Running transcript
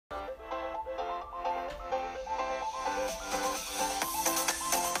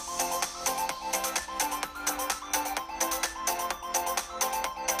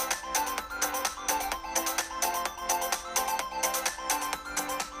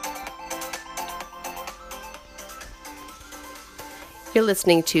You're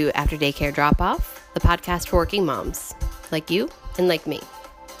listening to After Daycare Drop Off, the podcast for working moms, like you and like me.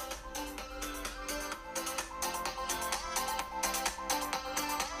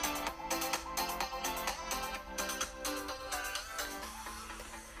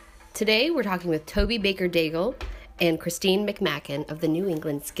 Today we're talking with Toby Baker-Daigle and Christine McMacken of the New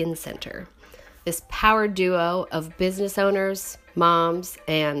England Skin Center. This power duo of business owners, moms,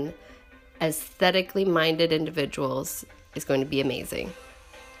 and aesthetically minded individuals is going to be amazing.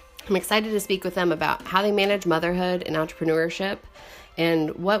 I'm excited to speak with them about how they manage motherhood and entrepreneurship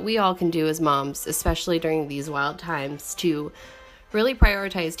and what we all can do as moms, especially during these wild times, to really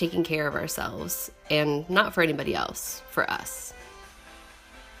prioritize taking care of ourselves and not for anybody else, for us.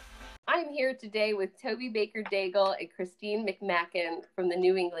 I'm here today with Toby Baker-Daigle and Christine McMacken from the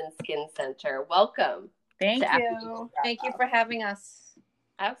New England Skin Center. Welcome. Thank you. Thank you for having us.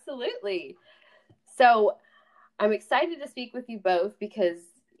 Absolutely. So I'm excited to speak with you both because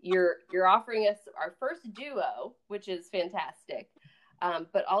you're offering us our first duo, which is fantastic,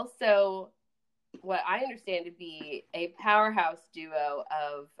 but also what I understand to be a powerhouse duo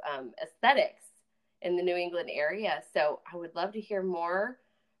of aesthetics in the New England area. So I would love to hear more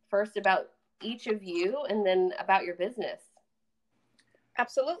first about each of you and then about your business.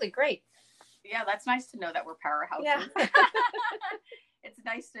 Absolutely. Great. Yeah, that's nice to know that we're powerhouses. Yeah. It's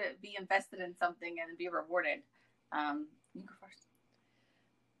nice to be invested in something and be rewarded. You go first.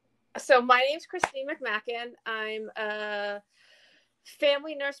 So my name's Christine McMacken. I'm a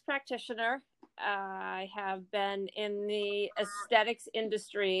family nurse practitioner. I have been in the aesthetics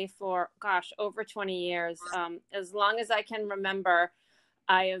industry for, over 20 years. As long as I can remember,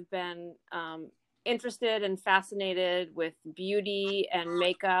 I have been interested and fascinated with beauty and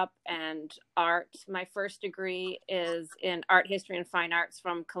makeup and art. My first degree is in art history and fine arts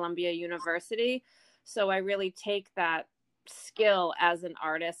from Columbia University. So I really take that skill as an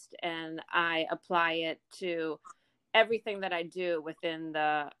artist and I apply it to everything that I do within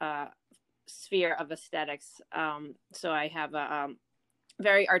the sphere of aesthetics. So I have a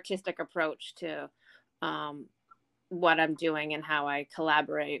very artistic approach to what I'm doing and how I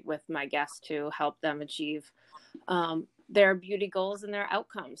collaborate with my guests to help them achieve their beauty goals and their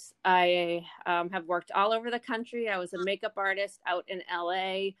outcomes. I have worked all over the country. I was a makeup artist out in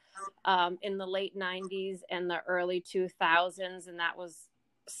LA in the late 90s and the early 2000s. And that was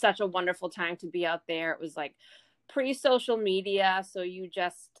such a wonderful time to be out there. It was like pre-social media. So you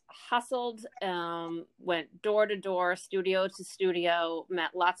just hustled, went door to door, studio to studio,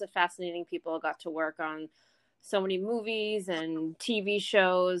 met lots of fascinating people, got to work on so many movies and TV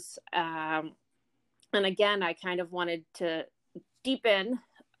shows. And again, I kind of wanted to deepen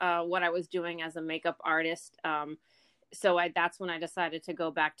what I was doing as a makeup artist. So that's when I decided to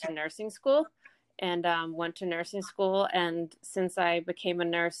go back to nursing school and went to nursing school. And since I became a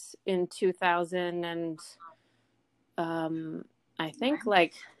nurse in 2000 and I think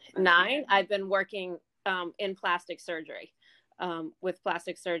like 9, I've been working in plastic surgery with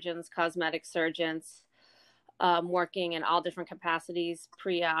plastic surgeons, cosmetic surgeons, working in all different capacities,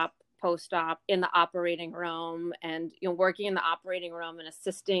 pre-op, post-op, in the operating room, and working in the operating room and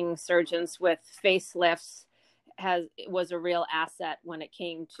assisting surgeons with facelifts was a real asset when it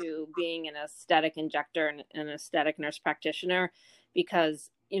came to being an aesthetic injector and an aesthetic nurse practitioner,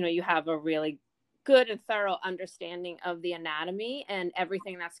 because you have a really good and thorough understanding of the anatomy and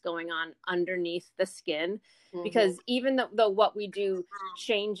everything that's going on underneath the skin. Mm-hmm. Because even though what we do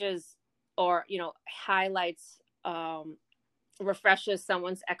changes or highlights, refreshes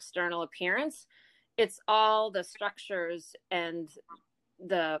someone's external appearance, it's all the structures and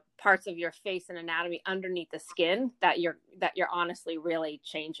the parts of your face and anatomy underneath the skin that you're honestly really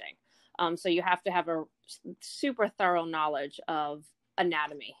changing. So you have to have a super thorough knowledge of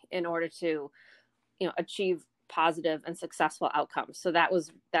anatomy in order to achieve positive and successful outcomes. So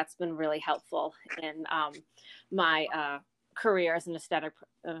that's been really helpful in my career as an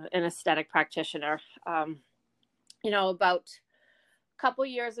aesthetic practitioner. About a couple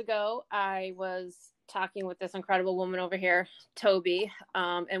years ago, I was talking with this incredible woman over here, Toby,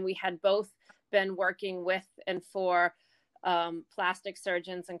 and we had both been working with and for plastic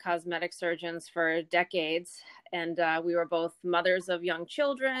surgeons and cosmetic surgeons for decades. And we were both mothers of young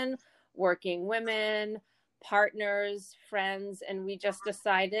children, working women, partners, friends, and we just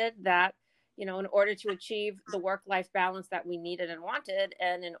decided that in order to achieve the work-life balance that we needed and wanted,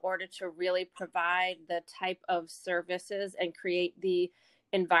 and in order to really provide the type of services and create the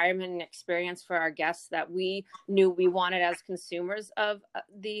environment and experience for our guests that we knew we wanted as consumers of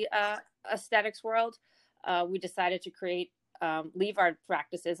the aesthetics world, we decided to leave our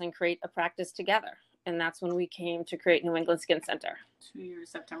practices and create a practice together. And that's when we came to create New England Skin Center. 2 years,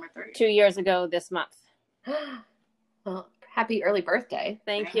 September 30th. 2 years ago this month. Well, happy early birthday.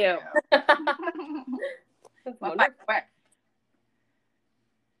 Thank you. Well, quick.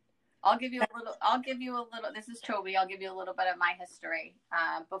 I'll give you a little, this is Toby. I'll give you a little bit of my history.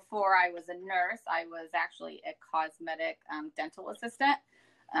 Before I was a nurse, I was actually a cosmetic dental assistant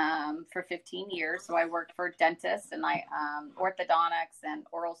for 15 years. So I worked for dentists and orthodontics and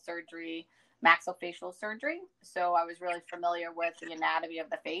oral surgery, maxillofacial surgery. So I was really familiar with the anatomy of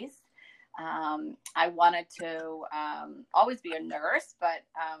the face. I wanted to always be a nurse, but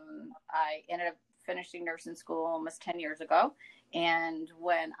I ended up finishing nursing school almost 10 years ago. And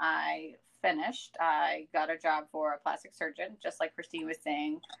when I finished, I got a job for a plastic surgeon, just like Christine was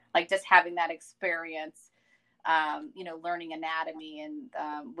saying, like just having that experience, learning anatomy and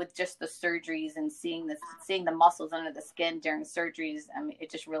with just the surgeries and seeing the muscles under the skin during surgeries. I mean, it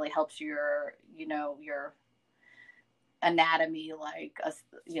just really helps your anatomy,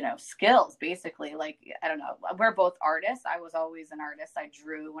 skills, basically. Like, I don't know, we're both artists. I was always an artist. I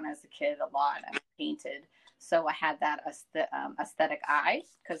drew when I was a kid a lot. I painted. So I had that aesthetic eye,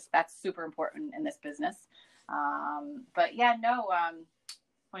 because that's super important in this business.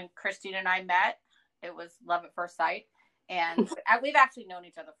 When Christine and I met, it was love at first sight. And we've actually known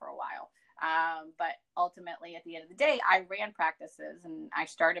each other for a while. But ultimately, at the end of the day, I ran practices and I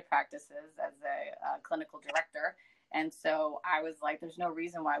started practices as a clinical director. And so I was like, there's no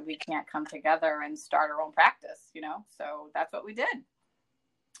reason why we can't come together and start our own practice, So that's what we did.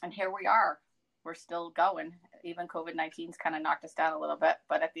 And here we are. We're still going. Even COVID-19's kind of knocked us down a little bit.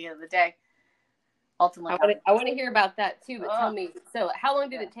 But at the end of the day, ultimately. I want to hear about that too. But tell me, so how long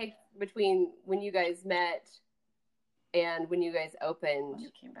did it take between when you guys met and when you guys opened? When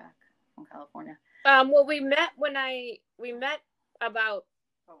you came back from California. Well, we met about,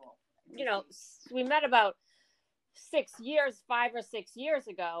 we met about 5 or 6 years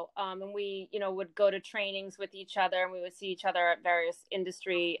ago. And we, would go to trainings with each other, and we would see each other at various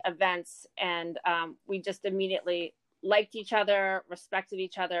industry events. And we just immediately liked each other, respected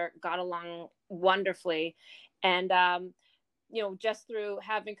each other, got along wonderfully. And, just through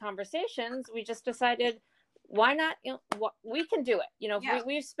having conversations, we just decided, why not, we can do it.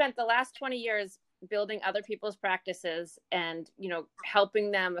 We've spent the last 20 years building other people's practices and,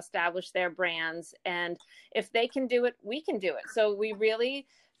 helping them establish their brands. And if they can do it, we can do it. So we really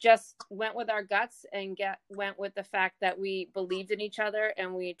just went with our guts and went with the fact that we believed in each other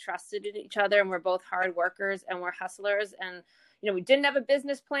and we trusted in each other, and we're both hard workers and we're hustlers. And, we didn't have a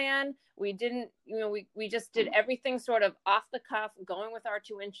business plan. We didn't, we just did everything sort of off the cuff, going with our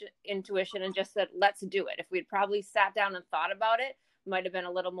intuition, and just said, let's do it. If we'd probably sat down and thought about it, might have been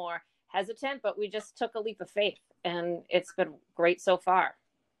a little more hesitant, but we just took a leap of faith, and it's been great so far.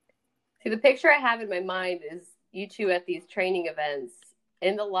 See, the picture I have in my mind is you two at these training events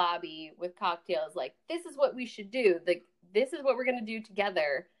in the lobby with cocktails, like, this is what we should do. Like, this is what we're going to do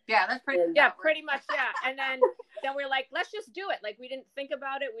together. Yeah, that's pretty. Pretty much. Yeah. And then we're like, let's just do it. Like, we didn't think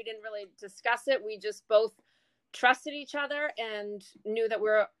about it. We didn't really discuss it. We just both trusted each other and knew that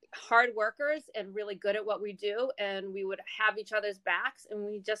we're hard workers and really good at what we do. And we would have each other's backs, and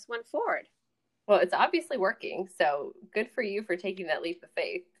we just went forward. Well, it's obviously working. So good for you for taking that leap of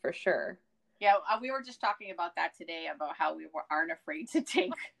faith, for sure. Yeah. We were just talking about that today, about how we aren't afraid to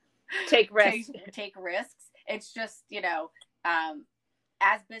take risks. Take risks. It's just,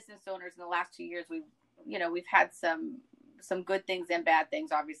 as business owners in the last 2 years, we've had some good things and bad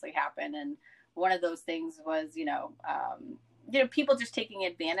things obviously happen. And one of those things was, people just taking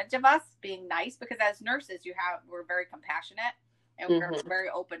advantage of us, being nice, because as nurses, we're very compassionate and we're very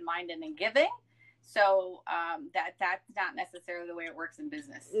open-minded and giving. So that's not necessarily the way it works in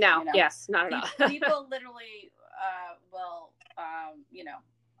business. No, yes, not at all. People literally will,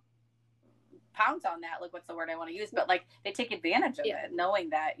 pounce on that. Like, what's the word I want to use? But like, they take advantage of it, knowing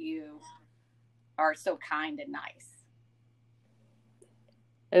that you are so kind and nice.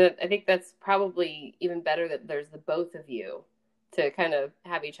 And I think that's probably even better that there's the both of you to kind of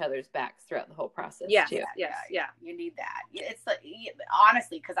have each other's backs throughout the whole process. Yes, too. Yeah. You need that. It's like,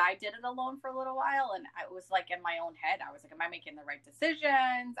 honestly, because I did it alone for a little while, and I was like, in my own head, I was like, am I making the right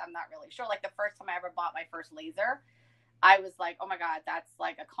decisions? I'm not really sure. Like, the first time I ever bought my first laser, I was like, oh my God, that's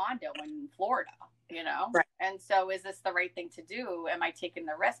like a condo in Florida, Right. And so is this the right thing to do? Am I taking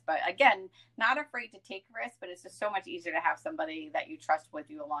the risk? But again, not afraid to take risks, but it's just so much easier to have somebody that you trust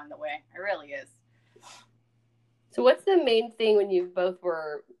with you along the way. It really is. So what's the main thing when you both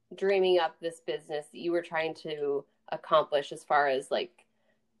were dreaming up this business that you were trying to accomplish, as far as, like,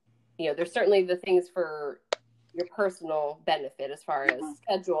 there's certainly the things for your personal benefit as far as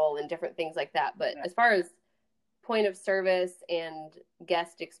schedule and different things like that. But as far as point of service and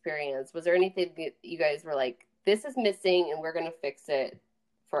guest experience, was there anything that you guys were like, this is missing and we're going to fix it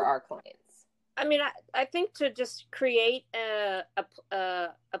for our clients? I mean, I think to just create a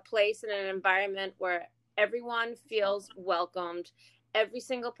place and an environment where everyone feels welcomed, every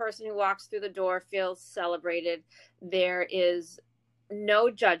single person who walks through the door feels celebrated. There is no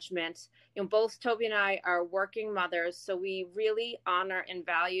judgment. You know, both Toby and I are working mothers, so we really honor and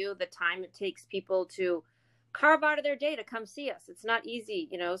value the time it takes people to carve out of their day to come see us. It's not easy,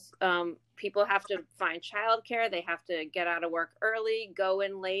 you know. People have to find childcare. They have to get out of work early, go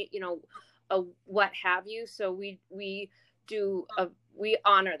in late, you know, what have you. So we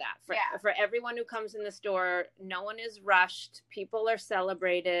honor that for everyone who comes in the store. No one is rushed. People are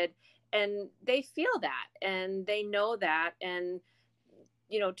celebrated, and they feel that, and they know that. And,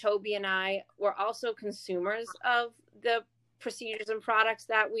 you know, Toby and I were also consumers of the procedures and products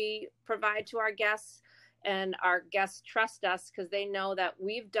that we provide to our guests, and our guests trust us because they know that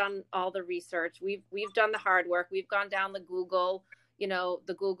we've done all the research. We've done the hard work. We've gone down the Google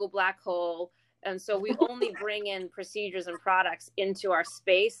black hole. And so we only bring in procedures and products into our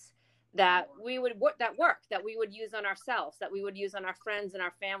space that we would use on ourselves, that we would use on our friends and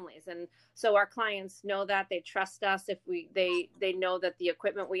our families. And so our clients know that, they trust us. If they know that the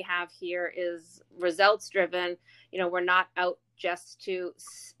equipment we have here is results driven. You know, we're not out just to,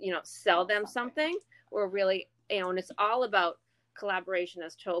 you know, sell them something. We're really, you know, and it's all about collaboration,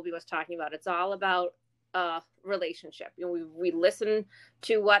 as Toby was talking about. It's all about relationship. You know, we listen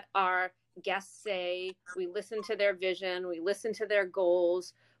to what our guests say, we listen to their vision, we listen to their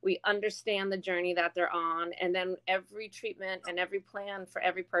goals, we understand the journey that they're on, and then every treatment and every plan for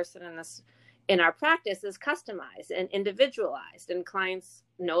every person in our practice is customized and individualized, and clients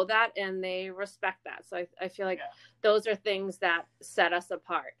know that and they respect that. So I feel like those are things that set us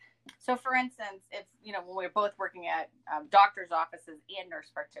apart. So for instance, if, you know, when we're both working at doctor's offices and nurse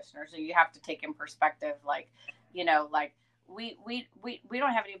practitioners, so you have to take in perspective, like, you know, like we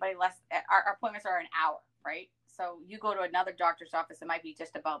don't have anybody less. Our appointments are an hour, right? So you go to another doctor's office, it might be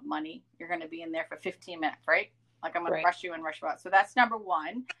just about money. You're going to be in there for 15 minutes, right? Like, I'm going to rush you out. So that's number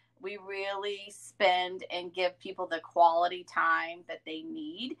one. We really spend and give people the quality time that they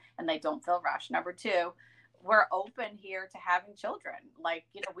need, and they don't feel rushed. Number two, we're open here to having children. Like,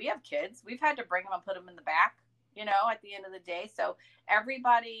 you know, we have kids. We've had to bring them and put them in the back, you know, at the end of the day. So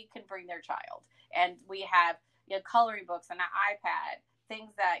everybody can bring their child. And we have, you know, coloring books and an iPad,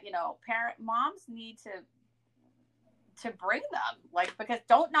 things that, you know, moms need to bring them. Like, because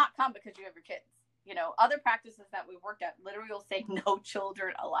don't not come because you have your kids. You know, other practices that we worked at literally will say no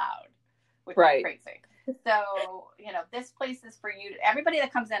children allowed, which is crazy. So, you know, this place is for you. Everybody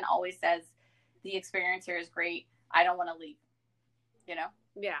that comes in always says, the experience here is great. I don't want to leave, you know?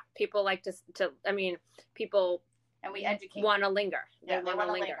 Yeah. People like people and we educate. Want to linger. They want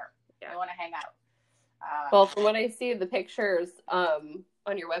to linger. Yeah. They want to hang out. Well, from what I see of the pictures on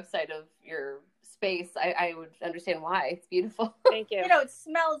your website of your space, I would understand why. It's beautiful. Thank you. You know, it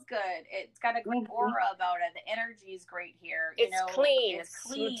smells good. It's got a good aura about it. The energy is great here. It's clean. It's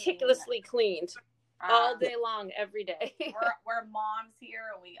meticulously cleaned all day long, every day. we're moms here,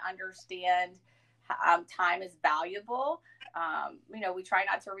 and we understand time is valuable. You know, we try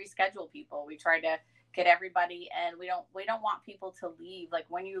not to reschedule people. We try to get everybody, and we don't want people to leave. Like,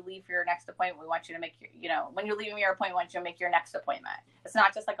 when you leave for your next appointment, we want you to make when you're leaving your appointment, we want you to make your next appointment. It's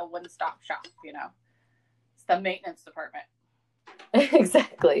not just like a one-stop shop, you know. It's the maintenance department.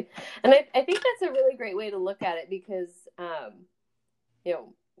 Exactly. And I think that's a really great way to look at it, because you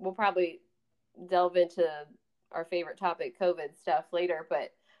know, we'll probably delve into our favorite topic, COVID stuff, later,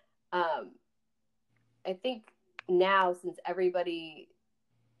 but I think now, since everybody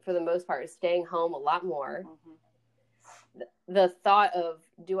for the most part is staying home a lot more, the thought of,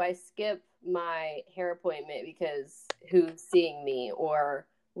 do I skip my hair appointment because who's seeing me, or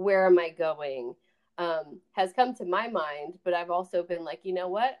where am I going, has come to my mind. But I've also been like, you know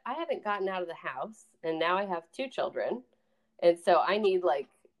what, I haven't gotten out of the house, and now I have 2 children, and so I need like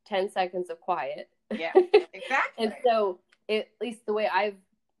 10 seconds of quiet. Yeah, exactly. And so, at least the way I've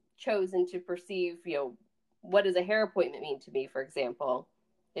chosen to perceive, you know, what does a hair appointment mean to me, for example,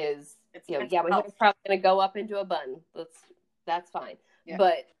 is, you know, my hair's probably going to go up into a bun. That's fine. Yeah.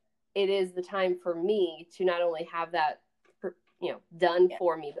 But it is the time for me to not only have that, you know, done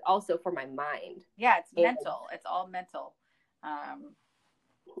for me, but also for my mind. Yeah, it's mental. It's all mental.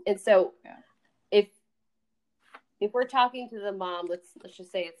 And so if we're talking to the mom, let's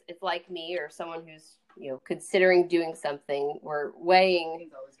just say it's like me, or someone who's, you know, considering doing something, we're weighing,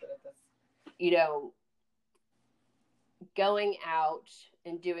 you know, going out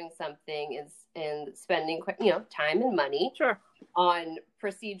and doing something and spending, time and money Sure. on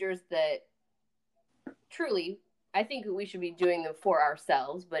procedures that truly, I think we should be doing them for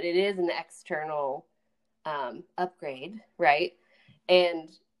ourselves, but it is an external upgrade, right? And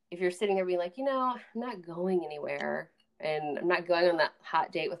if you're sitting there being like, I'm not going anywhere, and I'm not going on that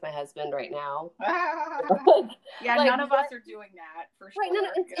hot date with my husband right now. Yeah, none of us are doing that for sure. Right,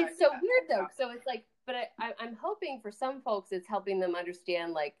 it's so weird though. So it's like, but I'm hoping for some folks it's helping them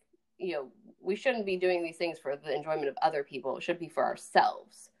understand, like, we shouldn't be doing these things for the enjoyment of other people. It should be for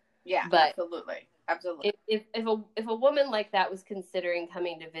ourselves. Yeah, but absolutely. If a woman like that was considering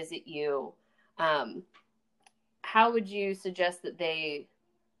coming to visit you, how would you suggest that they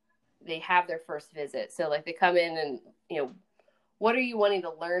have their first visit? So like they come in and, what are you wanting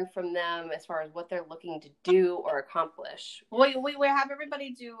to learn from them as far as what they're looking to do or accomplish? We have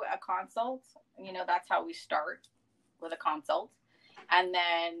everybody do a consult. That's how we start, with a consult. And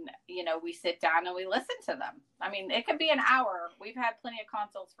then, we sit down and we listen to them. I mean, it could be an hour. We've had plenty of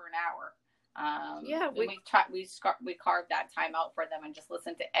consults for an hour. We carve that time out for them and just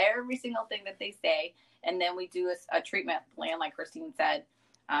listen to every single thing that they say. And then we do a treatment plan, like Christine said.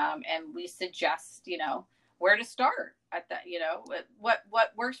 And we suggest, where to start at that, what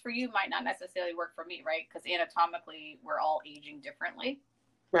works for you might not necessarily work for me, right? Because anatomically, we're all aging differently.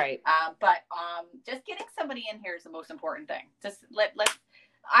 Right. But just getting somebody in here is the most important thing. Just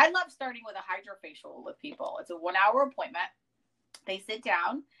I love starting with a hydrofacial with people. It's a 1-hour appointment. They sit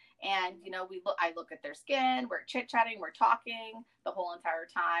down and, I look at their skin, we're chit-chatting, we're talking the whole entire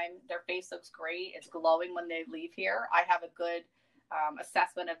time. Their face looks great. It's glowing when they leave here. I have a good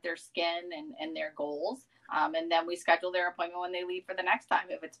assessment of their skin and their goals. And then we schedule their appointment when they leave for the next time.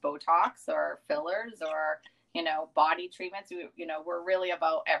 If it's Botox or fillers or, body treatments, we're really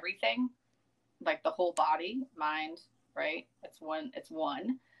about everything, like the whole body, mind, right? It's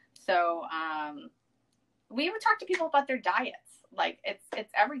one. So we would talk to people about their diets. Like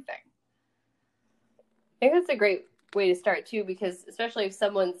it's everything. I think that's a great way to start too, because especially if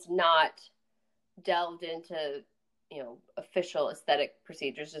someone's not delved into, official aesthetic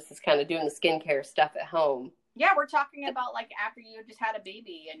procedures, just is kind of doing the skincare stuff at home. Yeah, we're talking about like after you just had a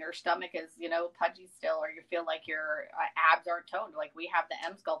baby and your stomach is, pudgy still, or you feel like your abs aren't toned. Like we have the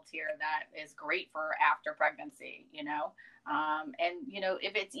M-Sculpt here that is great for after pregnancy, and,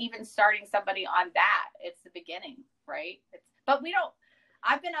 if it's even starting somebody on that, it's the beginning, right?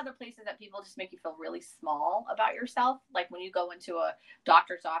 I've been other places that people just make you feel really small about yourself. Like when you go into a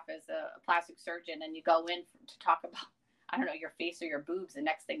doctor's office, a plastic surgeon, and you go in to talk about, I don't know, your face or your boobs. The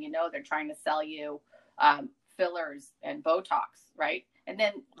next thing you know, they're trying to sell you fillers and Botox, right? And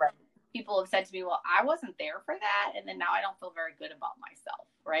then people have said to me, well, I wasn't there for that. And then now I don't feel very good about myself,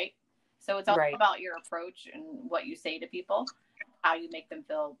 right? So it's all about your approach and what you say to people, how you make them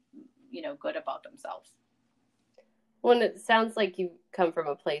feel, good about themselves. Well, and it sounds like you come from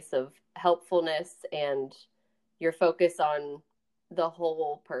a place of helpfulness and your focus on the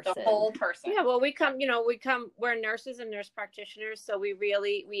whole person. The whole person. Yeah, well, we're nurses and nurse practitioners, so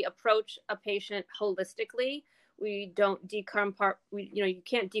we approach a patient holistically. We don't you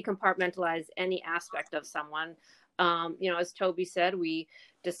can't decompartmentalize any aspect of someone. As Toby said, we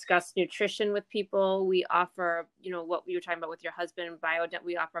discuss nutrition with people. We offer, what you were talking about with your husband,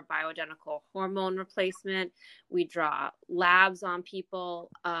 we offer bioidentical hormone replacement. We draw labs on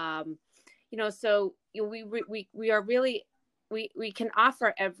people. So we are really, we can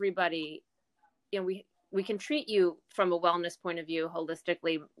offer everybody, we can treat you from a wellness point of view,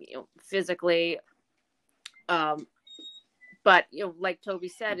 holistically, physically. But, like Toby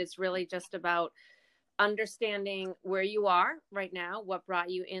said, it's really just about understanding where you are right now, what brought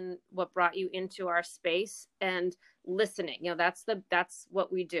you into our space, and listening. That's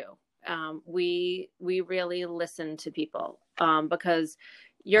what we do. We really listen to people, because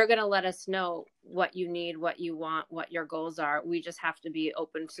you're going to let us know what you need, what you want, what your goals are. We just have to be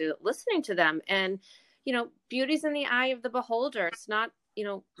open to listening to them. And, beauty's in the eye of the beholder. It's not,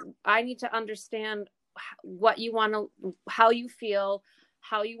 I need to understand what you want to, how you feel,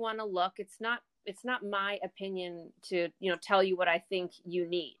 how you want to look. It's not my opinion to, tell you what I think you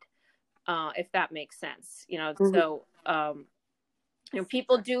need, if that makes sense, Mm-hmm. So,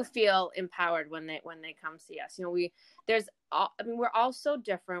 people do feel empowered when they come see us. We're all so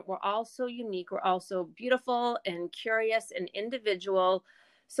different. We're all so unique. We're all so beautiful and curious and individual.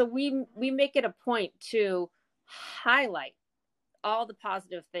 So we make it a point to highlight all the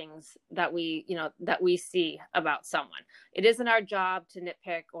positive things that we see about someone. It isn't our job to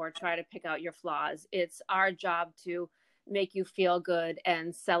nitpick or try to pick out your flaws. It's our job to make you feel good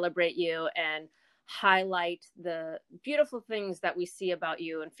and celebrate you and highlight the beautiful things that we see about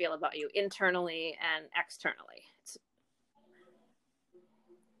you and feel about you internally and externally.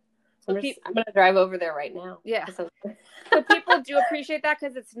 I'm going to drive over there right now. Yeah. So people do appreciate that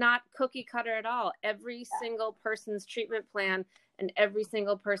because it's not cookie cutter at all. Every single person's treatment plan and every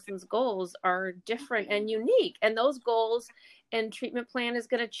single person's goals are different and unique. And those goals and treatment plan is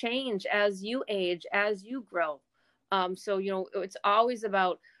going to change as you age, as you grow. So, you know, it's always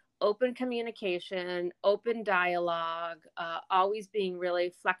about open communication, open dialogue, always being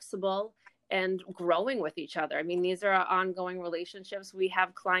really flexible and growing with each other. I mean, these are our ongoing relationships. We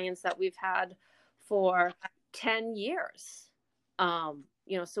have clients that we've had for 10 years.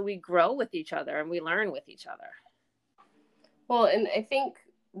 You know, so we grow with each other and we learn with each other. Well, and I think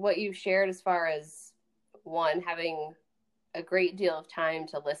what you shared as far as one, having a great deal of time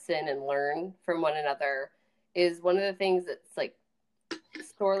to listen and learn from one another is one of the things that's like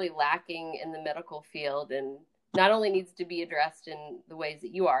sorely lacking in the medical field, and not only needs to be addressed in the ways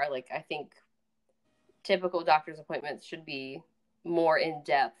that you are. Like, I think typical doctor's appointments should be more in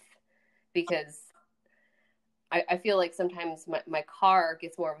depth, because I feel like sometimes my car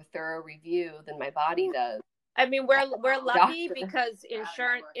gets more of a thorough review than my body does. I mean, we're lucky because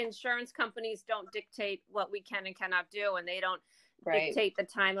insurance companies don't dictate what we can and cannot do, and they don't dictate the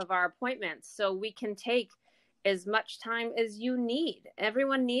time of our appointments. So we can take as much time as you need.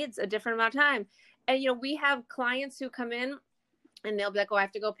 Everyone needs a different amount of time. And, you know, we have clients who come in and they'll be like, oh, I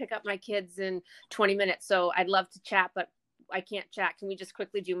have to go pick up my kids in 20 minutes. So I'd love to chat, but I can't chat. Can we just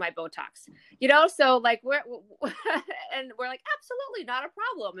quickly do my Botox? You know, so like we're like, absolutely not a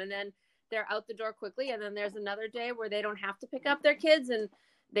problem. And then they're out the door quickly. And then there's another day where they don't have to pick up their kids and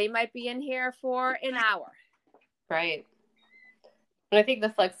they might be in here for an hour. Right. And I think the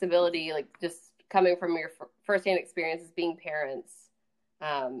flexibility, like just coming from your firsthand experiences being parents,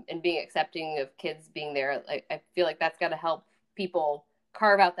 and being accepting of kids being there, I feel like that's got to help people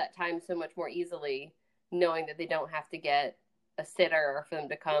carve out that time so much more easily, knowing that they don't have to get a sitter or for them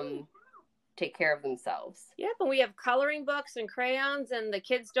to come take care of themselves. Yeah, but we have coloring books and crayons, and the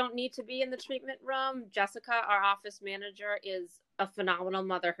kids don't need to be in the treatment room. Jessica, our office manager, is a phenomenal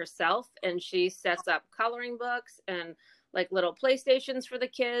mother herself, and she sets up coloring books and like little PlayStations for the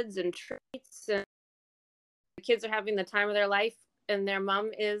kids and treats, and the kids are having the time of their life, and their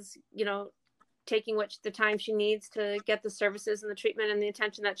mom is, you know, taking the time she needs to get the services and the treatment and the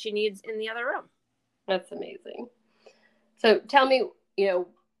attention that she needs in the other room. That's amazing. So tell me, you know,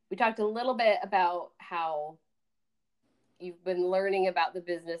 we talked a little bit about how you've been learning about the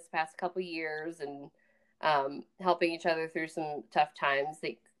business the past couple of years and helping each other through some tough times.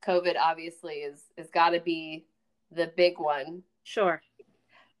 Like COVID obviously is got to be the big one. Sure.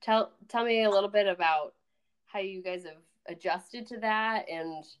 Tell me a little bit about how you guys have adjusted to that,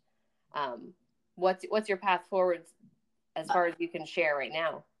 and what's your path forward as far as you can share right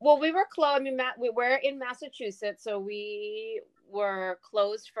now? Well, we were closed. I mean, we're in Massachusetts, so we were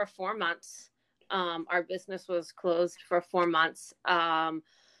closed for 4 months. Our business was closed for 4 months.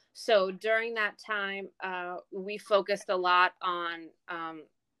 So during that time, we focused a lot on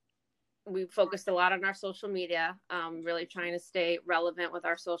our social media, really trying to stay relevant with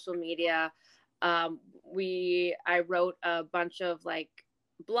our social media. I wrote a bunch of like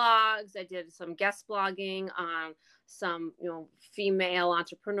blogs. I did some guest blogging on some, you know, female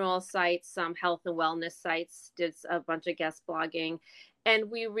entrepreneurial sites, some health and wellness sites, did a bunch of guest blogging.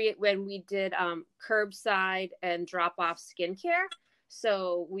 And when we did curbside and drop off skincare.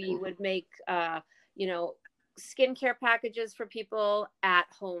 So we would make, you know, skincare packages for people, at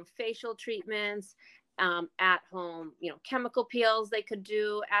home facial treatments, at home, you know, chemical peels they could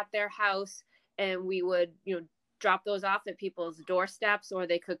do at their house. And we would, you know, drop those off at people's doorsteps, or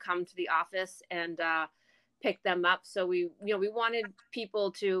they could come to the office and pick them up. So we wanted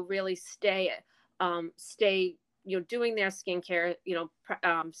people to really stay, you know, doing their skincare, you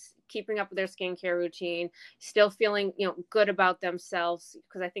know, keeping up with their skincare routine, still feeling, you know, good about themselves,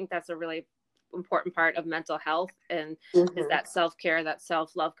 because I think that's a really important part of mental health, and is that self-care, that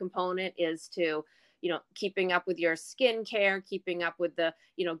self-love component, is to, you know, keeping up with your skincare, keeping up with the,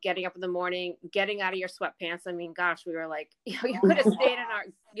 you know, getting up in the morning, getting out of your sweatpants. I mean, gosh, we were like, you know, you could have stayed in our,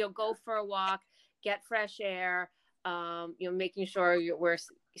 you know, go for a walk, get fresh air, you know, making sure we're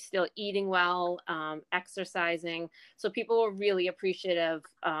still eating well, exercising. So people were really appreciative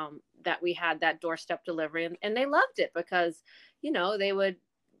that we had that doorstep delivery, and they loved it, because, you know, they would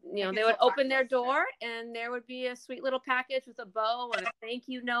open their door and there would be a sweet little package with a bow and a thank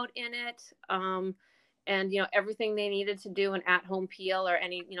you note in it. And, you know, everything they needed to do an at-home peel, or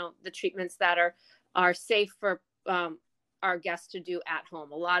any, you know, the treatments that are safe for our guests to do at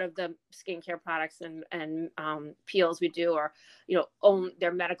home. A lot of the skincare products and peels we do are,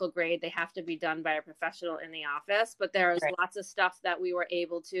 they're medical grade. They have to be done by a professional in the office, but there's lots of stuff that we were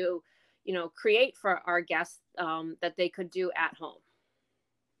able to, create for our guests that they could do at home.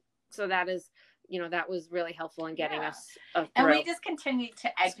 So that is, that was really helpful in getting us through. And we just continued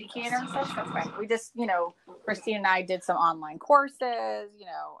to educate ourselves. That's right. We just, Christine and I did some online courses,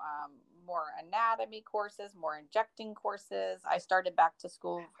 more anatomy courses, more injecting courses. I started back to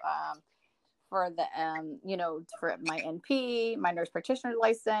school for the, for my NP, my nurse practitioner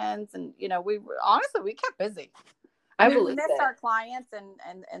license. And, we kept busy. We missed our clients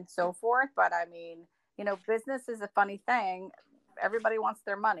and so forth. But I mean, business is a funny thing. Everybody wants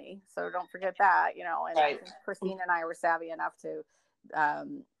their money. So don't forget that, and I think Christine and I were savvy enough to,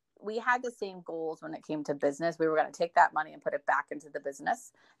 we had the same goals when it came to business. We were going to take that money and put it back into the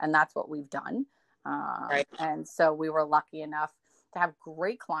business. And that's what we've done. And so we were lucky enough to have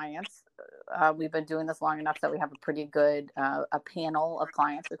great clients. We've been doing this long enough that we have a pretty good, a panel of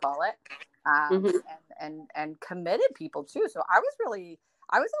clients, we call it, and committed people too. So I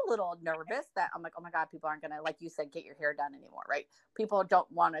was a little nervous that I'm like, oh my God, people aren't going to, like you said, get your hair done anymore, right? People don't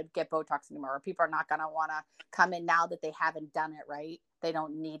want to get Botox anymore. Or people are not going to want to come in now that they haven't done it right. They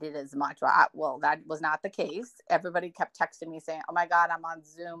don't need it as much. Well, that was not the case. Everybody kept texting me saying, oh my God, I'm on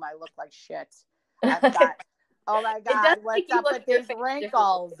Zoom. I look like shit. I've got, oh my God, what's up with these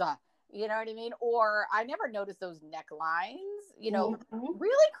wrinkles? You know what I mean? Or I never noticed those necklines,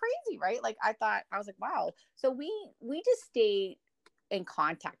 really crazy, right? Like I was like, wow. So we just stayed in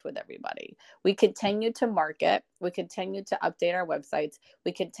contact with everybody. We continue to market. We continue to update our websites.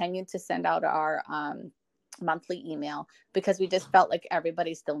 We continue to send out our monthly email because we just felt like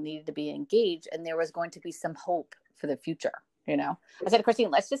everybody still needed to be engaged and there was going to be some hope for the future. I said to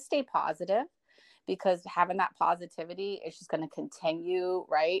Christine, let's just stay positive because having that positivity is just going to continue,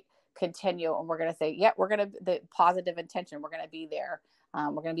 right? Continue. And we're going to say, the positive intention, we're going to be there.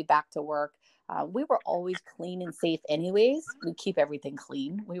 We're going to be back to work. We were always clean and safe anyways. We keep everything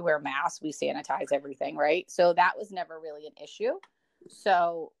clean. We wear masks. We sanitize everything, right? So that was never really an issue.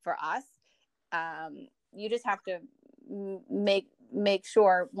 So for us, you just have to make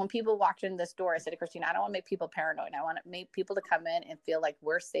sure when people walk in the store, I said to Christine, I don't want to make people paranoid. I want to make people to come in and feel like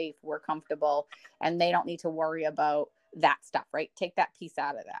we're safe, we're comfortable, and they don't need to worry about that stuff, right? Take that piece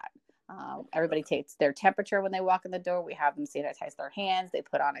out of that. Everybody takes their temperature when they walk in the door. We have them sanitize their hands. They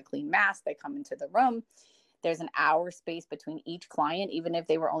put on a clean mask. They come into the room. There's an hour space between each client. Even if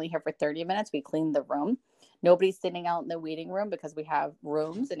they were only here for 30 minutes, we clean the room. Nobody's sitting out in the waiting room because we have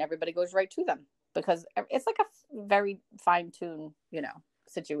rooms and everybody goes right to them because it's like a very fine-tuned,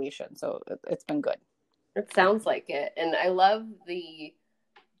 situation. So it's been good. It sounds like it. And I love the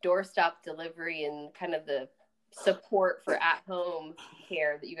doorstop delivery and kind of the support for at-home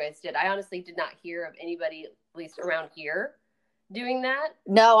care that you guys did. I honestly did not hear of anybody, at least around here, doing that.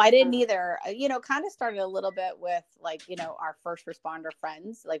 No, I didn't either. Kind of started a little bit with our first responder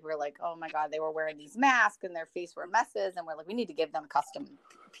friends. Like we're like, oh my God, they were wearing these masks and their face were messes. And we're like, we need to give them custom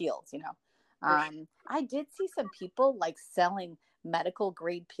peels, I did see some people selling medical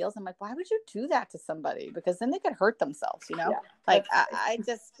grade peels. I'm like, why would you do that to somebody? Because then they could hurt themselves, Yeah, I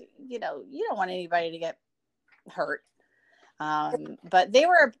just, you don't want anybody to get hurt. But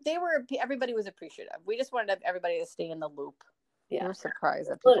everybody was appreciative. We just wanted everybody to stay in the loop. Yeah. We're surprised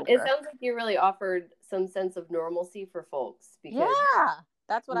that people sounds like you really offered some sense of normalcy for folks because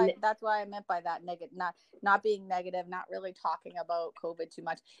that's what I meant by that negative, not being negative, not really talking about COVID too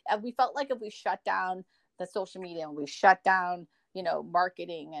much. And we felt like if we shut down the social media and we shut down,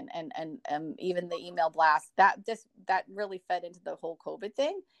 marketing and even the email blast, that really fed into the whole COVID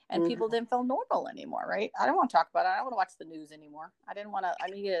thing. And people didn't feel normal anymore, right? I don't want to talk about it. I don't want to watch the news anymore. I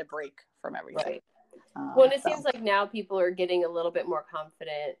needed a break from everything. Right. Well, it seems like now people are getting a little bit more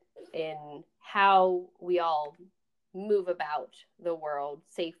confident in how we all move about the world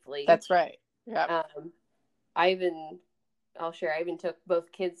safely. That's right. Yeah. I'll share. I even took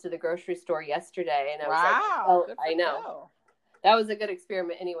both kids to the grocery store yesterday, and I was wow, like, "Oh, I know." That was a good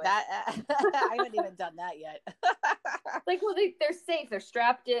experiment, anyway. I haven't even done that yet. They're safe. They're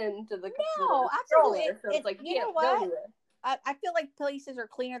strapped in to the absolutely. So it's like you know what? I feel like places are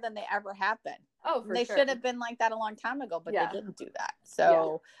cleaner than they ever have been. Oh, for sure. They should have been like that a long time ago, but they didn't do that.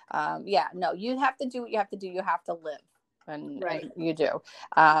 So, no, you have to do what you have to do. You have to live, and you do.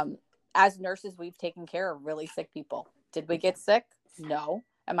 As nurses, we've taken care of really sick people. Did we get sick? No.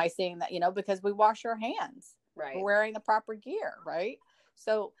 Am I saying that, because we wash our hands. Right. We're wearing the proper gear, right?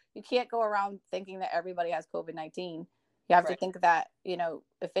 So you can't go around thinking that everybody has COVID-19. You have to Right. think that, you know,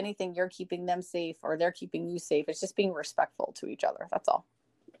 if anything, you're keeping them safe or they're keeping you safe. It's just being respectful to each other. That's all.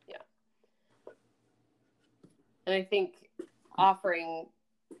 Yeah. And I think offering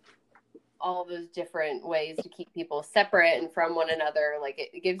all those different ways to keep people separate and from one another, like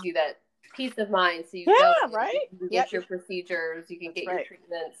it gives you that peace of mind. So you go in, right. you can get your procedures, you can get your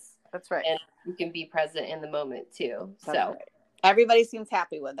treatments. That's right. And you can be present in the moment too. That's so right. Everybody seems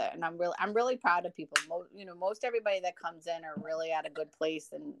happy with it, and I'm really proud of people. Most everybody that comes in are really at a good place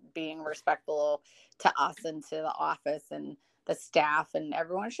and being respectful to us and to the office and the staff, and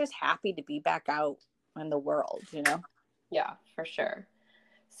everyone's just happy to be back out in the world, you know? Yeah, for sure.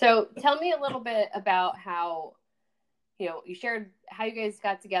 So tell me a little bit about how, you shared how you guys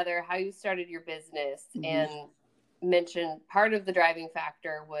got together, how you started your business, and mentioned part of the driving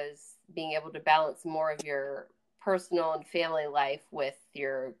factor was being able to balance more of your personal and family life with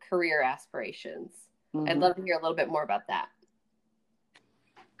your career aspirations. I'd love to hear a little bit more about that.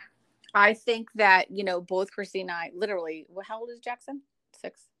 I think that, both Christine and I literally, how old is Jackson?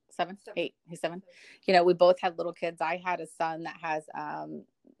 6, 7, 8, he's 7. We both had little kids. I had a son that has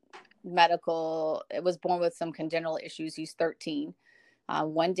it was born with some congenital issues. He's 13.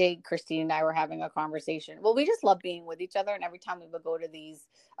 One day, Christine and I were having a conversation. Well, we just love being with each other. And every time we would go to these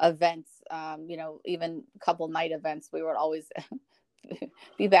events, even couple night events, we would always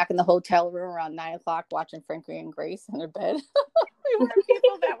be back in the hotel room around 9:00 watching Frankie and Grace in their bed. We were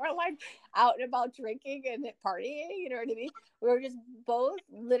people that were like out and about drinking and partying, you know what I mean? We were just both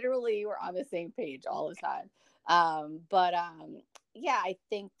literally were on the same page all the time. Yeah, I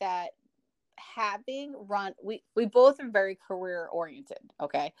think that we both are very career oriented,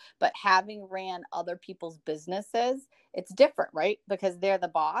 okay, but having ran other people's businesses, it's different, right? Because they're the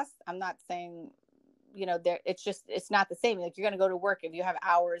boss. I'm not saying it's not the same. Like, you're going to go to work, if you have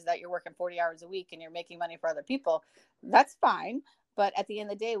hours that you're working 40 hours a week and you're making money for other people, that's fine. But at the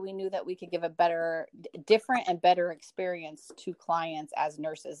end of the day, we knew that we could give a different and better experience to clients as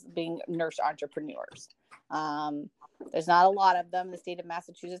nurses, being nurse entrepreneurs. There's not a lot of them. The state of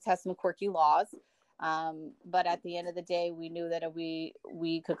Massachusetts has some quirky laws. But at the end of the day, we knew that if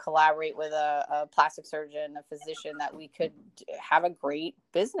we could collaborate with a plastic surgeon, a physician, that we could have a great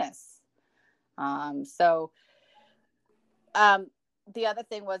business. The other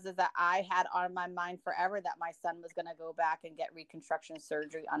thing is that I had on my mind forever that my son was going to go back and get reconstruction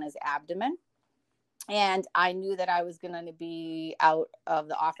surgery on his abdomen. And I knew that I was going to be out of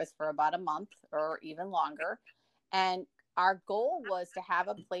the office for about a month or even longer. And our goal was to have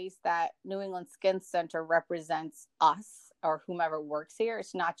a place that New England Skin Center represents us or whomever works here.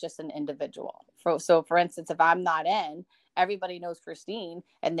 It's not just an individual. So for instance, if I'm not in, everybody knows Christine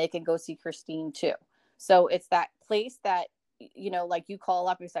and they can go see Christine too. So it's that place that, like you call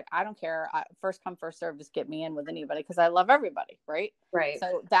up, it's like, I don't care. First come, first serve, just get me in with anybody, because I love everybody. Right. Right.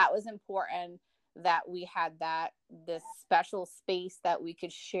 So that was important, that we had this special space that we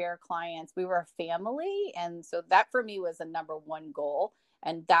could share clients. We were a family. And so that for me was a number one goal.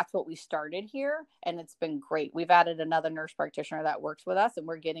 And that's what we started here. And it's been great. We've added another nurse practitioner that works with us, and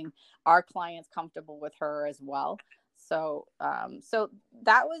we're getting our clients comfortable with her as well. So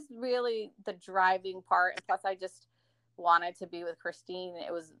that was really the driving part. And plus, I just wanted to be with Christine.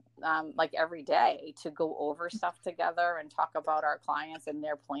 It was like every day to go over stuff together and talk about our clients and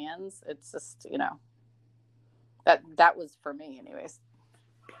their plans. It's just, that was for me anyways.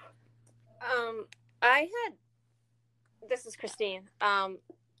 This is Christine.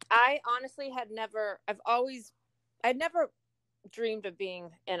 I honestly I'd never dreamed of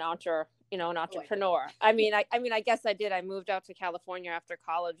being an entrepreneur. I mean, I guess I did. I moved out to California after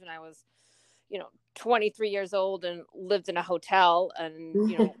college when I was, 23 years old, and lived in a hotel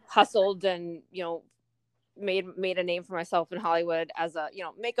and, hustled and, made a name for myself in Hollywood as a,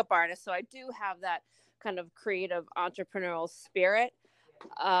 makeup artist. So I do have that kind of creative entrepreneurial spirit.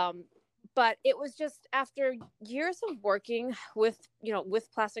 But it was just after years of working with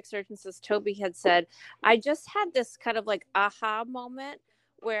plastic surgeons, as Toby had said, I just had this kind of like aha moment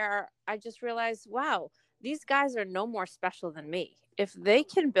where I just realized, wow, these guys are no more special than me. If they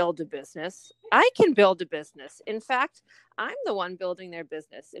can build a business, I can build a business. In fact, I'm the one building their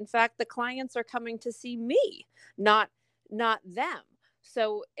business. In fact, the clients are coming to see me, not them.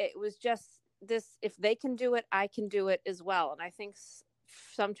 So it was just this, if they can do it, I can do it as well. And I think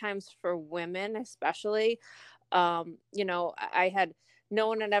sometimes for women, especially, I had no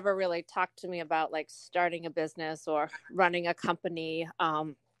one had ever really talked to me about like starting a business or running a company.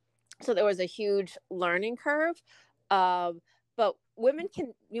 So there was a huge learning curve. But women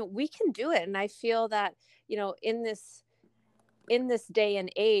can, we can do it. And I feel that, in this in this day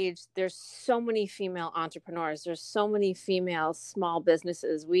and age, there's so many female entrepreneurs. There's so many female small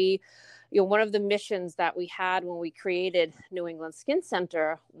businesses. One of the missions that we had when we created New England Skin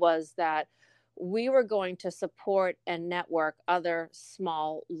Center was that we were going to support and network other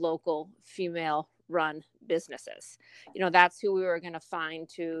small local female run businesses. That's who we were going to find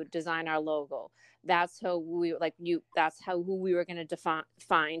to design our logo. That's who we were going to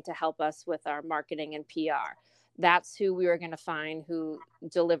find to help us with our marketing and PR. That's who we were going to find who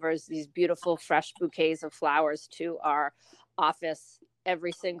delivers these beautiful fresh bouquets of flowers to our office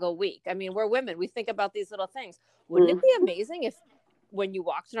every single week. I mean, we're women. We think about these little things. Wouldn't it be amazing if when you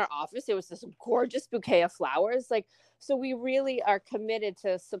walked in our office, it was this gorgeous bouquet of flowers? So we really are committed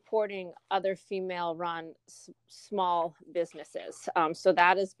to supporting other female-run small businesses. So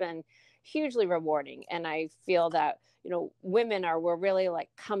that has been hugely rewarding. And I feel that, we're really like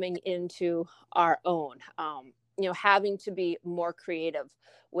coming into our own, having to be more creative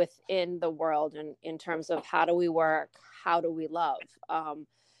within the world and in terms of how do we work, how do we love, and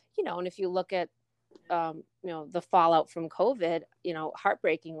if you look at, the fallout from COVID,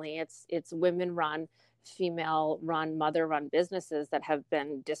 heartbreakingly, it's women run, female run, mother run businesses that have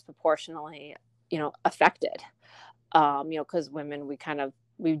been disproportionately, affected, because women,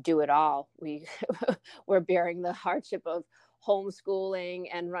 we do it all. We're bearing the hardship of homeschooling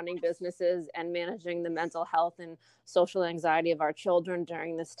and running businesses and managing the mental health and social anxiety of our children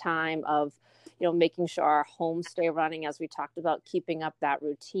during this time of, making sure our homes stay running, as we talked about, keeping up that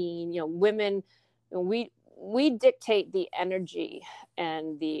routine. Women, we dictate the energy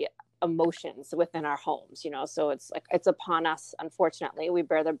and the emotions within our homes, so it's upon us. Unfortunately, we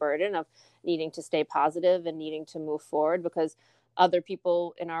bear the burden of needing to stay positive and needing to move forward because other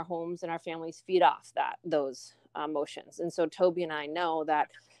people in our homes and our families feed off those emotions. And so Toby and I know that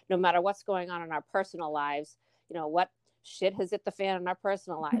no matter what's going on in our personal lives, what shit has hit the fan in our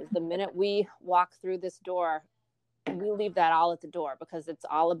personal lives, the minute we walk through this door, we leave that all at the door because it's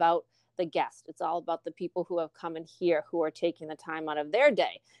all about the guest. It's all about the people who have come in here, who are taking the time out of their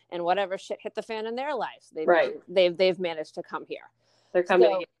day, and whatever shit hit the fan in their lives, they've managed to come here. They're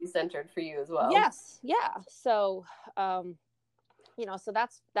coming to be centered for you as well. Yes. Yeah. So, so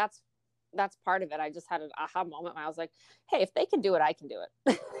that's part of it. I just had an aha moment when I was like, hey, if they can do it, I can do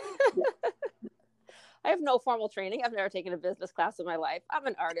it. I have no formal training. I've never taken a business class in my life. I'm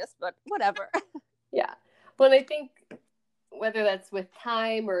an artist, but whatever. Yeah. Well, I think whether that's with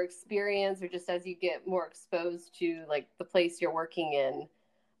time or experience or just as you get more exposed to like the place you're working in,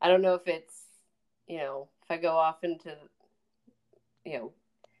 I don't know if it's, if I go off into,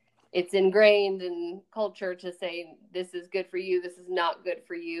 it's ingrained in culture to say this is good for you, this is not good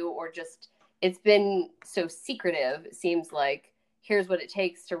for you, or just it's been so secretive. It seems like here's what it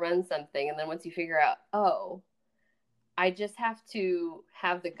takes to run something. And then once you figure out, oh, I just have to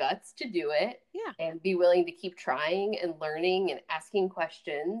have the guts to do it, and be willing to keep trying and learning and asking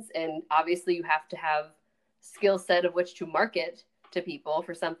questions. And obviously you have to have skill set of which to market to people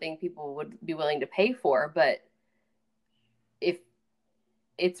for something people would be willing to pay for. But if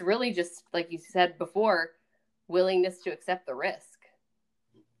it's really just, like you said before, willingness to accept the risk.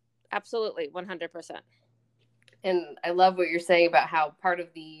 Absolutely. 100%. And I love what you're saying about how part of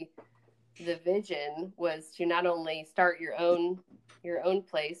the vision was to not only start your own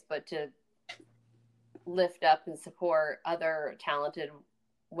place, but to lift up and support other talented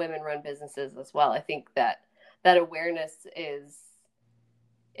women-run businesses as well. I think that awareness is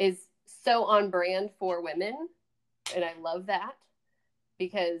so on brand for women, and I love that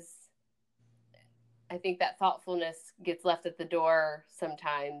because I think that thoughtfulness gets left at the door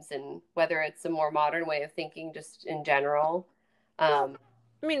sometimes, and whether it's a more modern way of thinking just in general.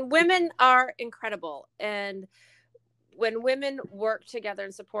 Women are incredible. And when women work together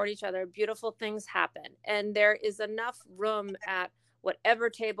and support each other, beautiful things happen. And there is enough room at whatever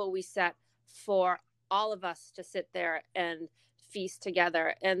table we set for all of us to sit there and feast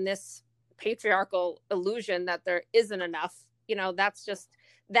together. And this patriarchal illusion that there isn't enough, that's just,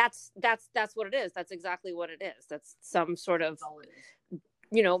 that's what it is. That's exactly what it is. That's some sort of,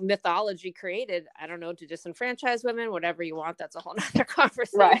 mythology created, I don't know, to disenfranchise women, whatever you want. That's a whole nother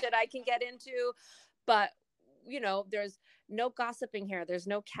conversation I can get into. But, there's no gossiping here. There's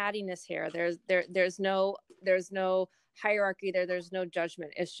no cattiness here. There's no hierarchy there. There's no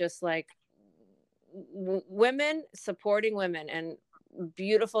judgment. It's just like women supporting women, and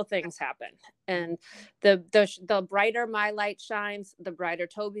beautiful things happen. And the brighter my light shines, the brighter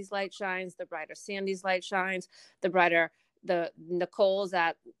Toby's light shines, the brighter Sandy's light shines, the brighter the Nicole's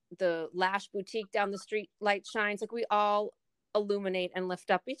at the Lash Boutique down the street light shines. Like, we all illuminate and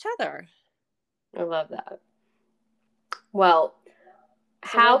lift up each other. I love that. Well,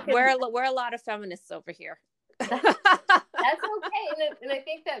 So we're a lot of feminists over here. That's okay. And I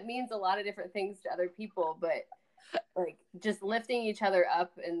think that means a lot of different things to other people, but like just lifting each other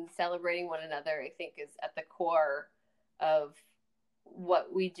up and celebrating one another, I think is at the core of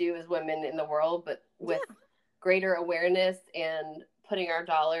what we do as women in the world, but with greater awareness and putting our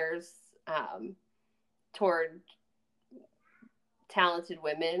dollars toward talented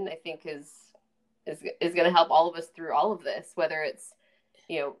women, I think is going to help all of us through all of this, whether it's,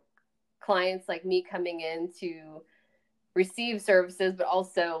 clients like me coming in to receive services, but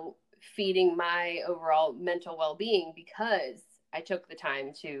also feeding my overall mental well-being because I took the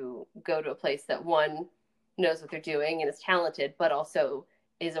time to go to a place that, one, knows what they're doing and is talented, but also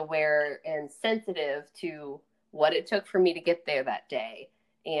is aware and sensitive to what it took for me to get there that day.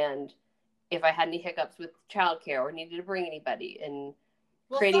 And if I had any hiccups with childcare or needed to bring anybody, and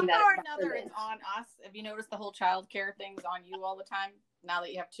creating that or another, it's on us. Have you noticed the whole childcare thing's on you all the time now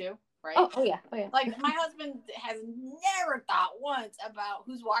that you have two? Right? Oh yeah. Like my husband has never thought once about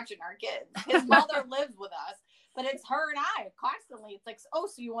who's watching our kids. His mother lives with us, but it's her and I constantly. It's like, oh,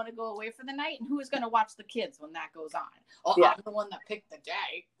 so you want to go away for the night, and who is going to watch the kids when that goes on? Oh, yeah. I'm the one that picked the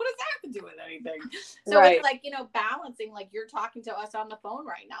day. What does that have to do with anything? So It's like, balancing, like you're talking to us on the phone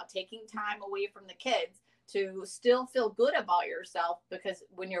right now, taking time away from the kids to still feel good about yourself, because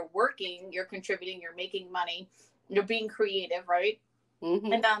when you're working, you're contributing, you're making money, you're being creative, right?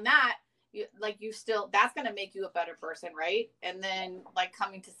 Mm-hmm. And on that, that's going to make you a better person, right? And then like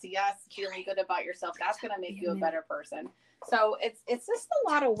coming to see us, feeling good about yourself, that's going to make you a better person. So it's just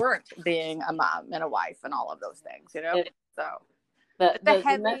a lot of work being a mom and a wife and all of those things, So the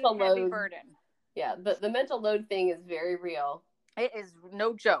mental load, heavy burden. Yeah, the mental load thing is very real. It is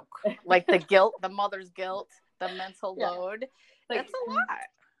no joke. Like the guilt, the mother's guilt, the mental load. Like, that's a lot.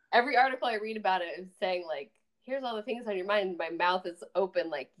 Every article I read about it is saying like, here's all the things on your mind. My mouth is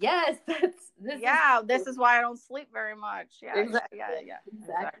open. Like, yes, this is why I don't sleep very much. Yeah,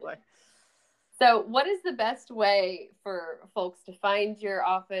 exactly. So what is the best way for folks to find your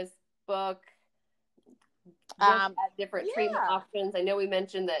office, book, at different treatment options? I know we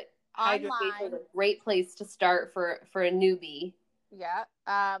mentioned that HydraFacial is a great place to start for a newbie. Yeah.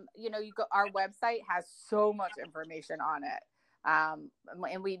 You go, our website has so much information on it. And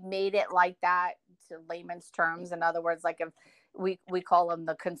we made it like that to layman's terms. In other words, like if we call them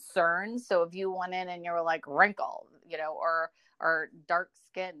the concerns. So if you went in and you were like wrinkle, or dark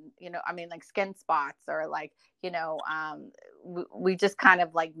skin, like skin spots, or like, we just kind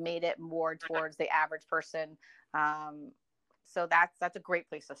of like made it more towards the average person. So that's a great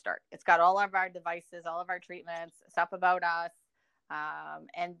place to start. It's got all of our devices, all of our treatments, stuff about us.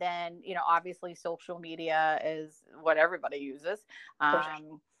 And then, obviously social media is what everybody uses.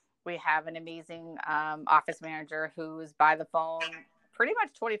 We have an amazing office manager who's by the phone pretty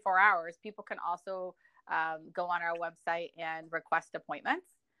much 24 hours. People can also go on our website and request appointments.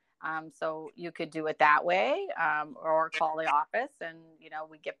 So you could do it that way, or call the office and,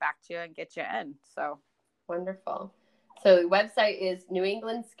 we get back to you and get you in. So wonderful. So the website is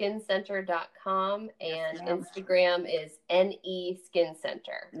newenglandskincenter.com and Instagram is NE Skin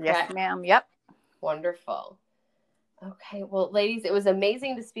Center. Yes, ma'am. Yep. Wonderful. Okay. Well, ladies, it was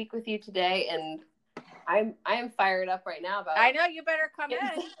amazing to speak with you today, and I am fired up right now about. I know, you better come in.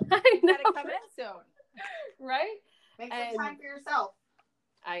 You better come in soon. Right? Make some time for yourself.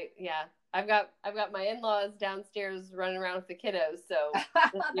 I've got my in-laws downstairs running around with the kiddos, so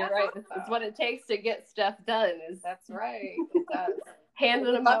you're right. It's what it takes to get stuff done. That's right.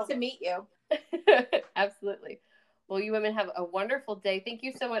 Handing them love to meet you. Absolutely. Well, you women have a wonderful day. Thank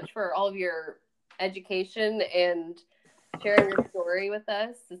you so much for all of your education and sharing your story with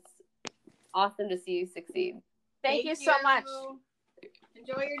us. It's awesome to see you succeed. Thank you so much.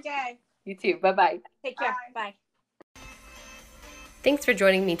 Enjoy your day. You too. Bye-bye. Take care. Bye. Thanks for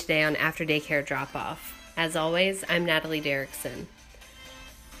joining me today on After Daycare Drop-Off. As always, I'm Natalie Derrickson.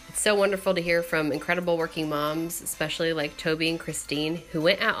 It's so wonderful to hear from incredible working moms, especially like Toby and Christine, who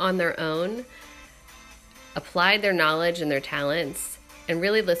went out on their own, applied their knowledge and their talents, and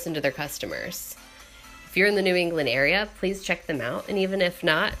really listened to their customers. If you're in the New England area, please check them out. And even if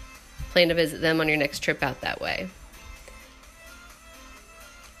not, plan to visit them on your next trip out that way.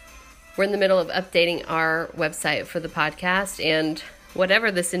 We're in the middle of updating our website for the podcast and whatever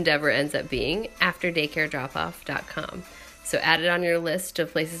this endeavor ends up being, afterdaycaredropoff.com. So add it on your list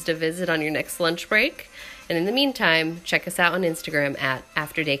of places to visit on your next lunch break. And in the meantime, check us out on Instagram at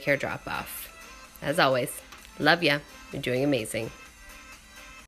afterdaycaredropoff. As always, love ya. You're doing amazing.